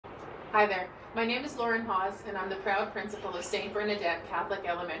Hi there, my name is Lauren Hawes and I'm the proud principal of St. Bernadette Catholic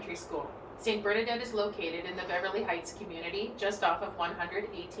Elementary School. St. Bernadette is located in the Beverly Heights community just off of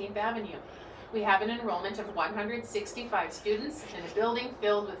 118th Avenue. We have an enrollment of 165 students in a building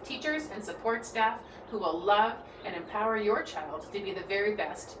filled with teachers and support staff who will love and empower your child to be the very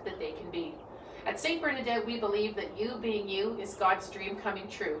best that they can be. At St. Bernadette, we believe that you being you is God's dream coming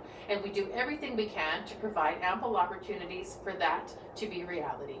true, and we do everything we can to provide ample opportunities for that to be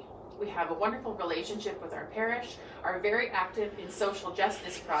reality. We have a wonderful relationship with our parish, are very active in social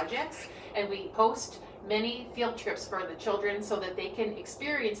justice projects, and we host many field trips for the children so that they can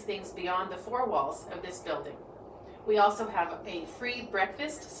experience things beyond the four walls of this building. We also have a free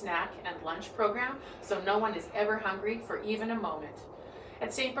breakfast, snack, and lunch program, so no one is ever hungry for even a moment.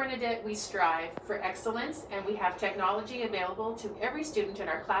 At St. Bernadette, we strive for excellence, and we have technology available to every student in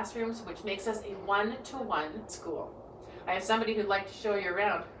our classrooms, which makes us a one-to-one school. I have somebody who'd like to show you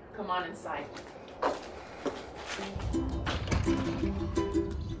around. Come on inside.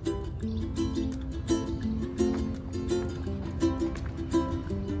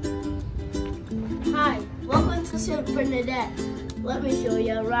 Hi, welcome to St. Bernadette. Let me show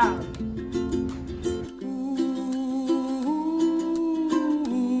you around.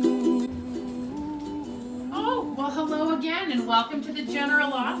 Oh, well, hello again and welcome to the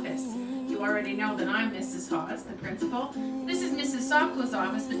general office. You already know that I'm Mrs. Hawes, the principal. This is Mrs. Sokko's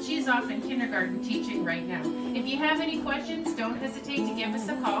office, but she's off in kindergarten teaching right now. If you have any questions, don't hesitate to give us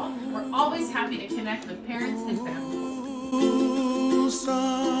a call. We're always happy to connect with parents and families.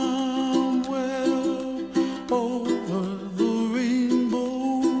 Somewhere over the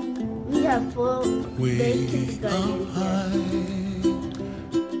rainbow, We have full day kindergarten here.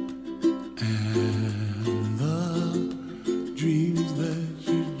 And the dreams that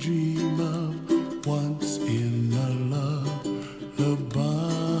you dream of once in a lullaby.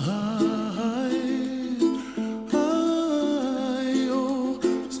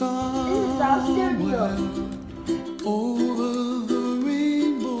 This is our studio. Over the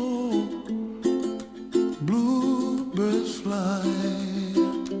rainbow, bluebirds fly,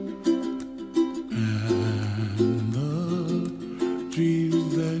 and the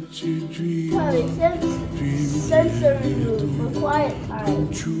dreams that you dream Sorry, dreams sensory room for quiet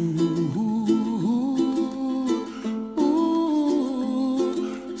time. true.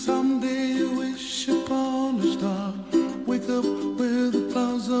 Ooh, someday you wish upon a star, wake up where the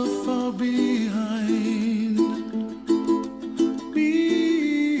clouds are far behind.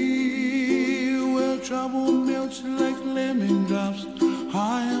 Be where trouble melts like lemon drops,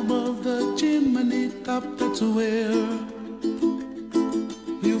 high above the chimney top. That's where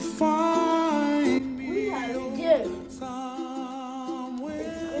you find me. We have a gym. Somewhere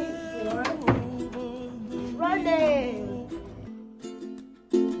It's great for running.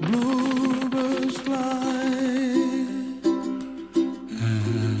 bluebirds fly,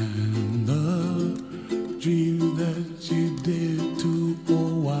 and the dream that you dare to,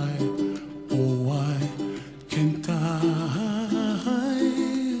 oh why can't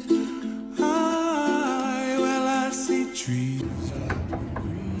well, I see trees of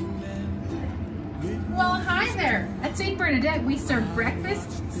green and Well, hi there. At St. Bernadette, we serve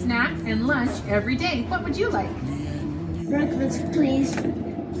breakfast, snack, and lunch every day. What would you like? Breakfast, please.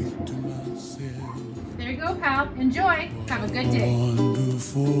 to myself, There you go, pal. Enjoy. Have a good day.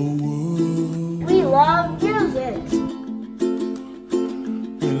 wonderful world. We love music.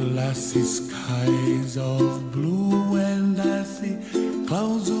 Well, I see skies of blue and I see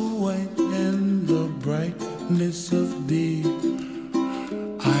clouds of white and the brightness of day.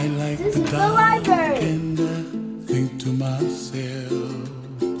 I like This the is the dark library. and I think to myself,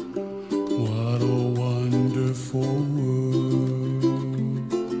 what a wonderful world.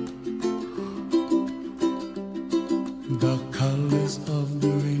 The colors of the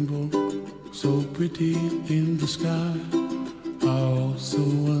rainbow, so pretty in the sky, are also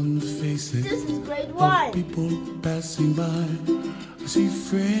on the faces This is grade of 1. people passing by. I see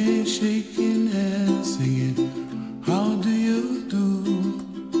friends shaking hands, singing, how do you do?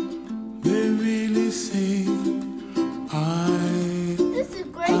 They really say, This is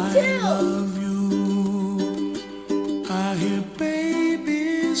grade I 2. love you. I hear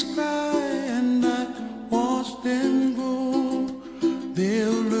babies cry and I watch them grow.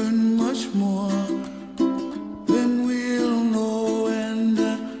 They'll learn much more than we'll know, and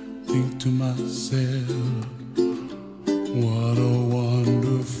I think to myself, what a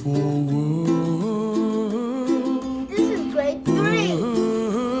wonderful world. This is grade 3.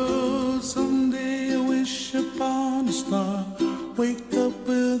 Someday I wish upon a star, wake up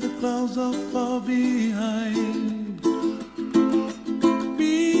where the clouds are far behind.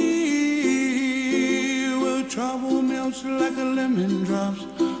 Be melts like a lemon drops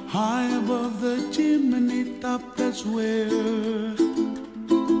high above the chimney top. That's where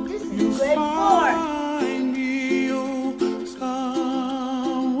This is you grade 4. find me, oh,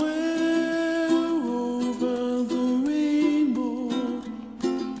 somewhere over the rainbow,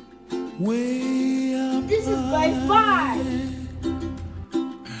 way up This is grade 5.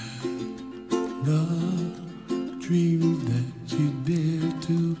 the dreams that you dare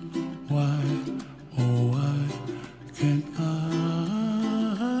to. Why, oh, why can't I?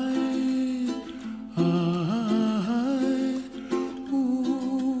 Ooh.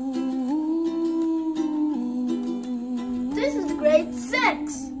 This is grade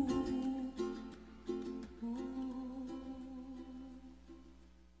 6.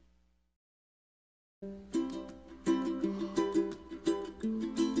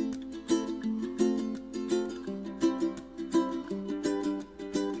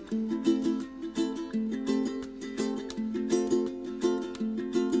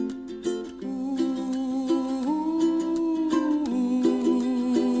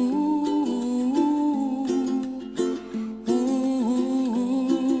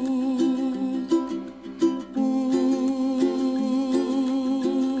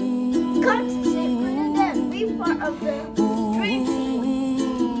 Come to St. Bernadette and be part of the dream team.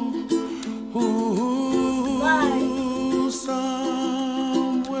 Bye.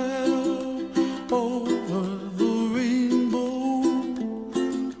 Somewhere over the rainbow,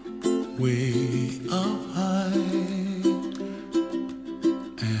 way up high,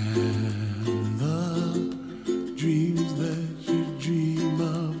 and the dreams that you dream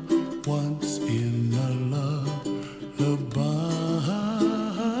of once in a lullaby.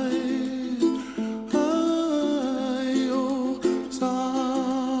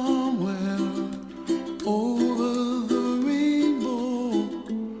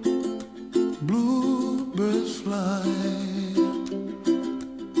 Bluebirds fly,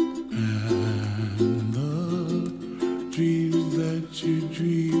 and the dreams that you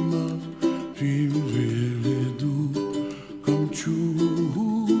dream of, dreams really do come true.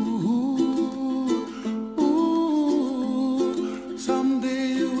 Ooh, someday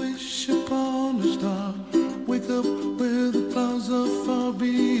you wish upon a star, wake up where the clouds are far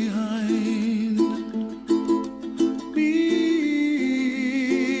behind.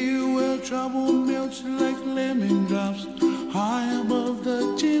 Trouble melts like lemon drops high above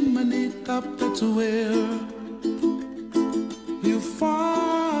the chimney top. That's where you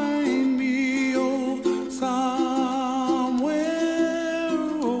find me, oh, somewhere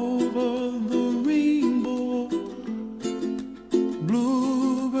over the rainbow.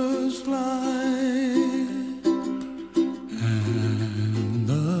 Bluebirds fly, and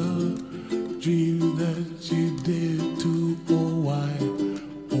the dream that you dare to. Oh, why?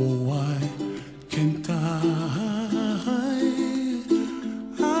 Oh, why can't I?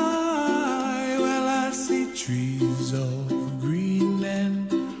 Well, I see trees of green and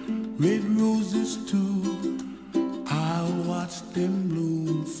red roses too. I'll watch them